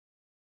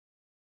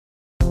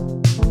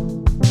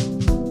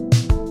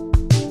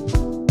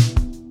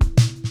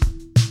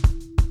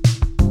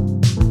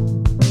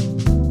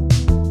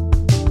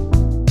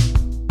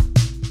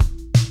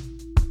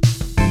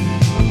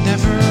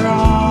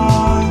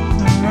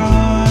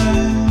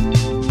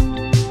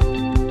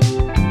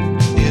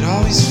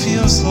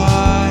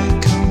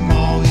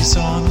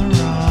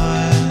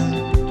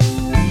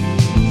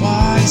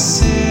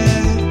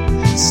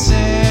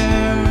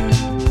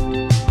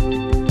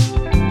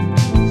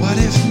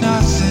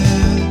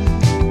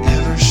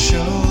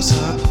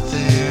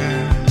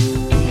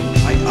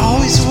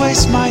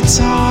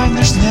time,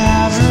 there's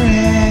never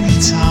any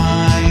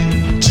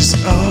time. Just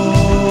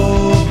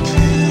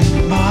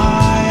open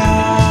my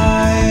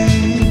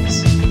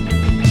eyes.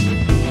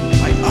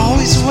 I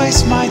always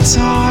waste my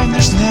time,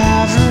 there's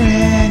never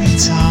any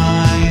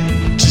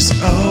time. Just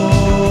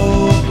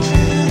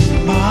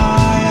open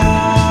my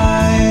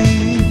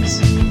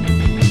eyes.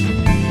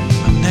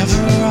 I'm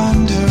never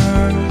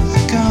under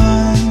the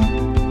gun.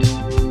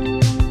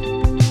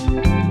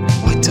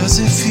 Why does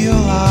it feel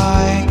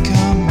like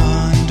I'm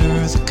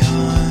under the gun?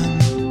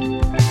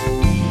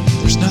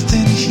 There's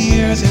nothing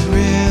here that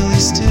really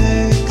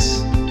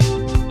sticks.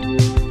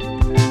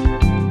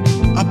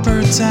 Up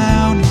or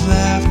down,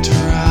 left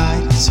or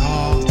right, it's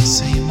all the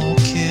same old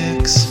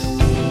kicks.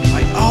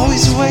 I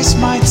always waste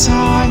my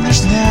time,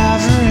 there's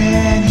never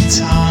any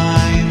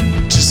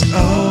time. Just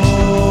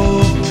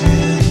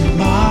open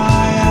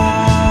my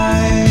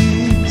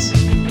eyes.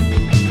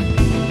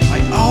 I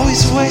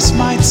always waste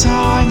my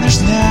time,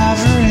 there's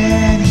never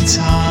any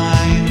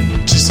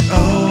time. Just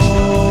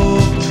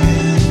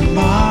open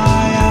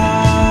my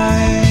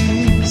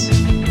eyes.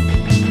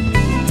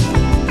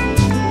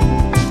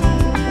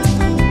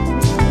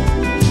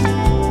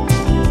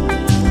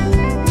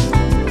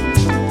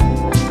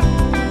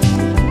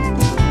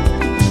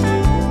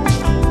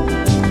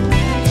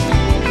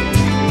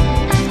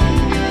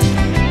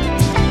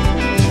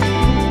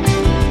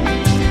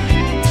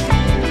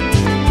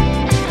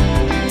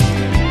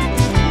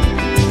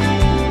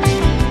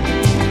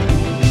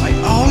 I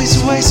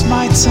always waste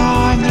my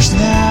time, there's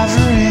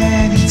never